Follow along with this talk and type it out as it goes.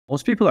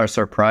Most people are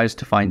surprised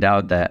to find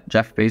out that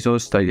Jeff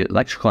Bezos studied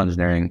electrical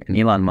engineering and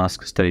Elon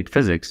Musk studied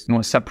physics. And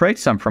what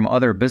separates them from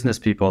other business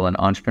people and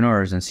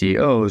entrepreneurs and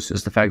CEOs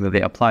is the fact that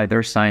they apply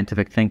their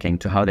scientific thinking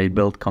to how they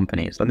build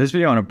companies. So in this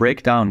video, I want to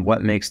break down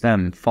what makes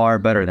them far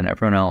better than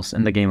everyone else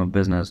in the game of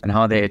business and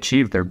how they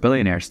achieve their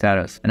billionaire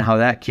status and how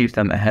that keeps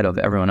them ahead of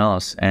everyone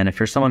else. And if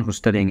you're someone who's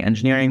studying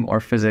engineering or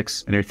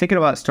physics and you're thinking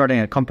about starting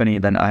a company,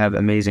 then I have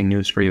amazing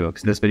news for you,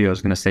 because this video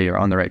is going to say you're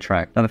on the right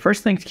track. Now, the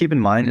first thing to keep in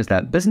mind is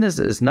that business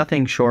is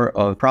nothing short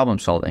of problem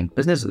solving.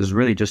 Business is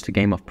really just a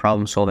game of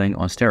problem solving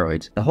on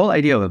steroids. The whole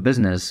idea of a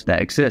business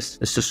that exists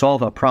is to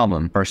solve a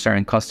problem for a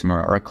certain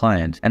customer or a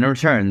client, and in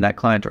return, that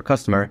client or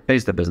customer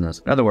pays the business.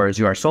 In other words,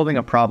 you are solving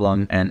a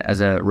problem, and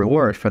as a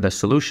reward for the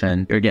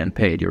solution, you're getting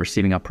paid, you're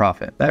receiving a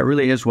profit. That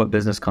really is what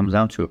business comes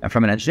down to. And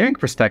from an engineering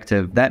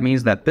perspective, that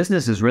means that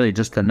business is really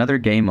just another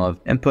game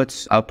of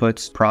inputs,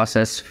 outputs,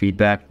 process,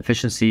 feedback,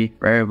 efficiency,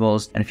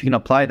 variables, and if you can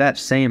apply that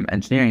same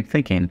engineering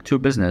thinking to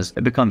business,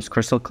 it becomes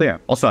crystal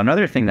clear. Also,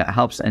 another thing that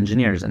helps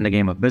engineers in the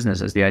game of business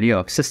is the idea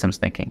of systems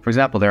thinking. For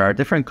example, there are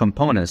different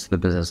components to the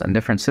business and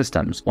different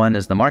systems. One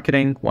is the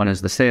marketing, one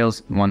is the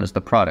sales, and one is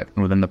the product.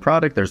 And within the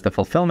product, there's the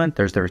fulfillment,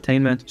 there's the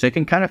retainment. So you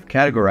can kind of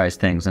categorize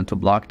things into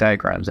block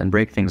diagrams and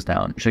break things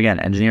down, which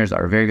again, engineers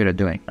are very good at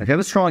doing. If you have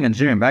a strong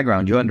engineering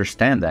background, you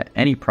understand that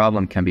any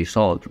problem can be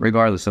solved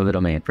regardless of the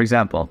domain. For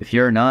example, if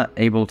you're not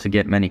able to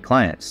get many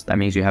clients, that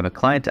means you have a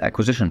client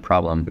acquisition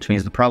problem, which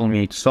means the problem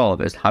you need to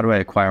solve is how do I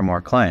acquire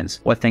more clients?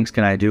 What things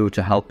can I do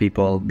to help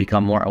people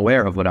become more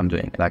aware of what I'm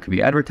doing? That could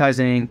be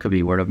advertising, could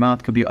be word of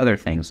mouth, could be other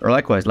things. Or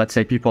likewise, let's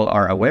say people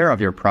are aware of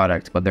your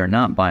product, but they're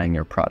not buying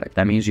your product.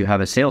 That means you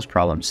have a sales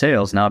problem.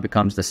 Sales now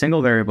becomes the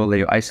single variable that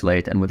you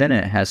isolate, and within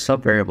it has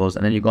sub variables,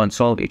 and then you go and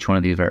solve each one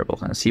of these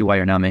variables and see why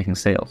you're not making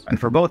sales. And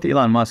for both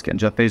Elon Musk and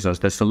Jeff Bezos,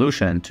 the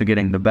solution to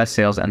getting the best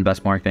sales and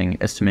best marketing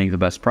is to make the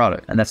best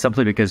product. And that's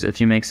simply because if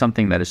you make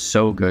something that is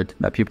so good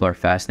that people are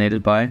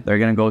fascinated by, they're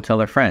going to go tell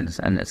their friends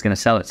and it's going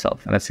to sell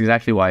itself. And that's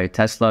exactly why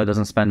Tesla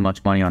doesn't spend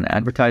much money on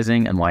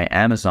advertising, and why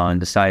Amazon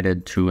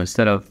decided to,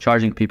 instead of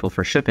charging people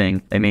for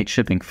shipping, they made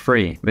shipping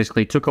free.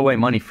 Basically took away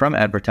money from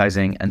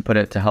advertising and put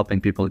it to helping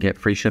people get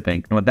free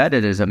shipping. And what that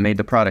did is it made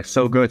the product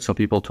so good so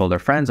people told their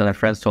friends and their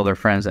friends told their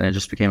friends, and it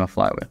just became a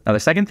flywheel. Now, the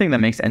second thing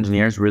that makes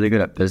engineers really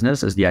good at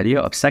business is the idea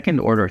of second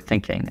order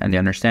thinking and the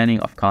understanding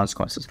of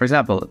consequences. For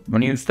example,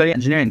 when you study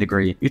engineering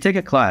degree, you take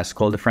a class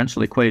called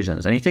differential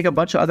equations, and you take a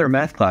bunch of other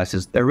math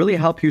classes that really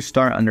help you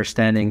start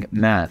understanding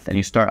math, and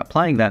you start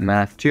applying that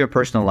math to your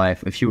personal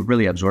life if you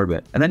really absorb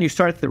it. And then you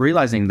start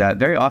realizing that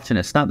very often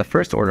it's not the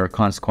first order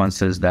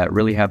consequences that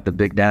really have the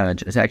big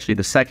damage. It's actually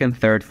the second,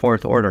 third,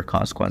 fourth order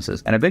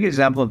consequences. And a big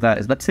example of that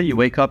is, let's say you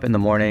wake up in the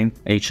morning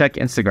and you check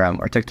Instagram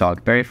or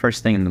TikTok very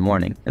first thing in the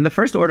morning. In the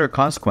first order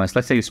consequence,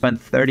 let's say you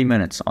spend 30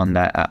 minutes on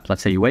that app.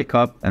 Let's say you wake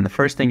up and the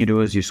first thing you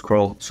do is you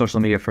scroll social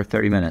media for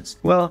 30 minutes.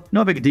 Well,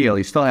 no big deal.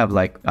 You still have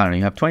like, I don't know,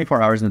 you have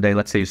 24 hours in a day.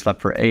 Let's say you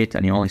slept for 8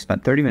 and you only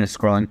spent 30 minutes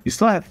scrolling. You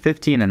still have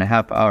 15 and a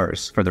half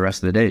hours for the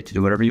rest of the day to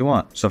do whatever you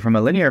want. So from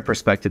a linear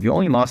perspective, you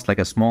only lost like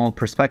a small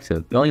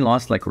perspective. You only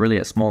lost like really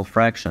a small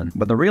fraction.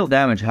 But the real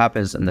damage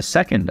happens in the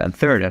second and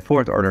third and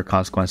fourth order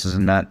consequences,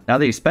 in that now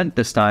that you spent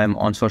this time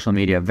on social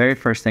media very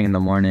first thing in the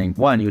morning,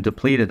 one, you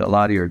depleted a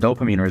lot of your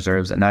dopamine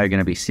reserves, and now you're going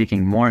to be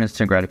seeking more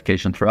instant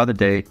gratification throughout the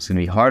day. It's going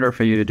to be harder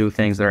for you to do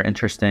things that are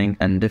interesting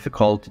and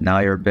difficult. Now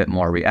you're a bit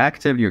more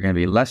reactive. You're going to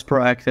be less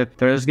proactive.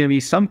 There's going to be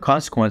some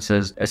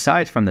consequences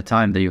aside from the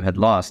time that you had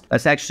lost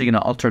that's actually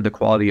going to alter the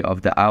quality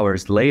of the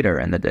hours later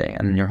in the day,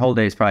 and your whole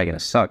day is probably going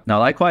to suck. Now,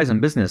 likewise in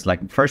business,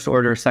 like first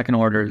order, second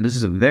order, this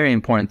is a very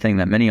important thing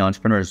that many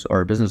entrepreneurs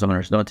or business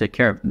owners don't take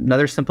care of.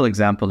 Another simple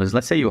example is,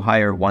 let's say you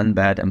hire one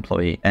bad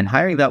employee, and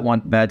hiring that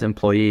one bad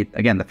employee,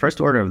 again, the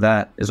first order of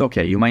that is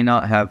okay. You might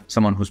not have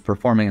someone who's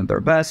performing at their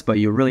best, but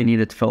you really need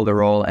it to fill the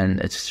role, and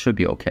it should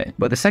be okay.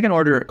 But the second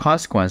order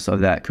consequence of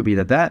that could be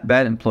that that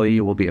bad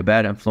employee will be a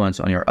bad influence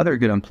on your other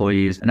good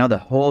employees, and now the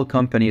whole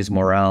company's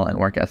morale and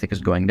work ethic is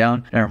going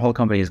down, and our whole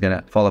company is going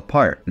to fall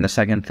apart in the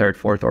second, third,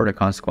 fourth order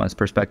consequence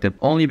perspective,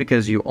 only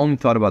because you only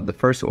thought about the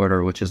first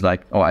order, which is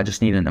like, oh, I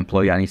just need an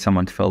employee. I need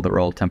someone to fill the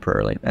role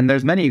temporarily. And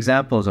there's many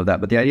examples of that,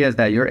 but the idea is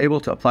that you're able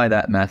to apply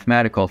that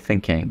mathematical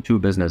thinking to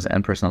business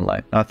and personal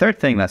life. Now, a third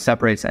thing that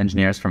separates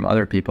engineers from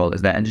other people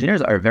is that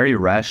engineers are very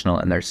rational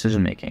in their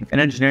decision making. In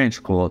engineering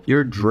school,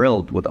 you're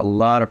drilled with a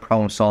lot of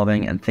problem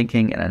solving and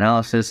thinking and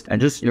analysis,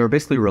 and just you're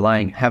basically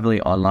relying heavily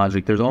on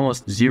logic. There's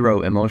almost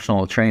zero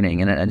emotional training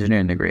in an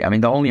engineering degree. I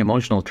mean, the only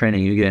emotional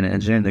training you get in an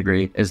engineering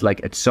degree is like,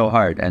 it's so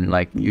hard, and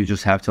like you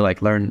just have to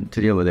like learn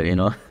to deal with it, you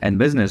know? And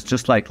business,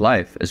 just like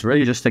life, is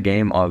really just a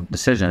game of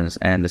decisions,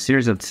 and the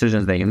series of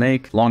decisions that you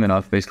make long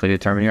enough basically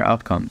determine your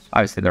outcomes.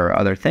 Obviously, there are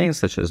other things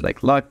such as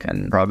like luck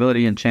and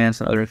probability and chance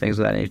and other things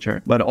of that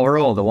nature. But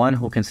overall, the one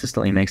who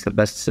consistently makes the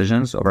best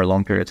decisions over a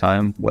long period of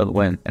time will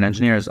win. And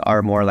engineers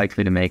are more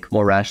likely to make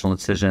more rational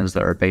decisions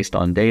that are based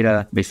on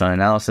data, based on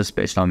analysis,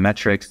 based on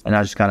metrics, and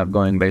not just kind of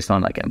going based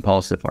on like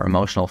impulsive or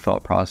emotional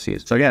thought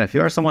processes. So again, if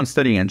you are someone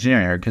studying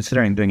engineering or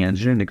considering doing an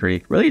engineering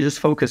degree, really just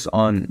focus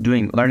on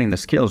learning the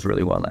skills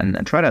really well,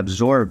 and try to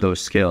absorb those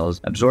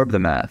skills, absorb the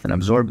math and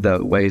absorb improve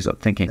the ways of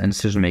thinking and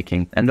decision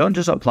making. And don't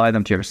just apply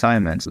them to your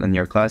assignments and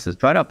your classes.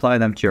 Try to apply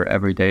them to your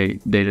everyday,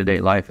 day-to-day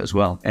life as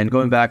well. And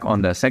going back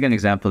on the second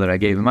example that I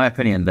gave, in my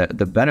opinion,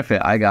 the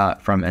benefit I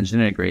got from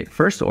engineering degree,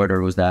 first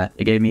order, was that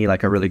it gave me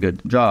like a really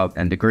good job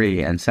and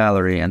degree and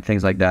salary and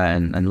things like that,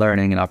 and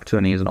learning and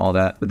opportunities and all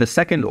that. But the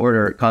second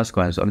order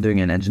consequence of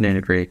doing an engineering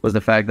degree was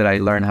the fact that I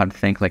learned how to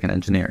think like an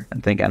engineer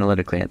and think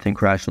analytically and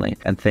think rationally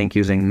and think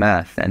using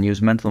math and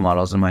use mental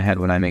models in my head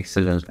when I make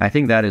decisions. I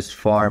think that is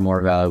far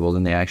more valuable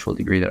than the actual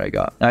degree that I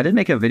got. Now, I did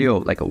make a video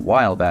like a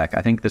while back.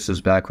 I think this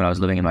was back when I was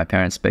living in my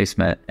parents'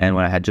 basement and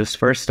when I had just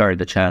first started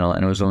the channel,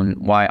 and it was on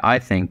why I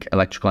think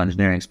electrical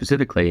engineering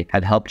specifically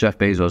had helped Jeff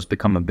Bezos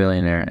become a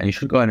billionaire. And you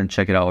should go ahead and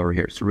check it out over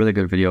here. It's a really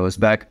good video. It's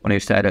back when I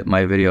used to edit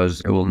my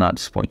videos. It will not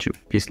disappoint you.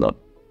 Peace, love.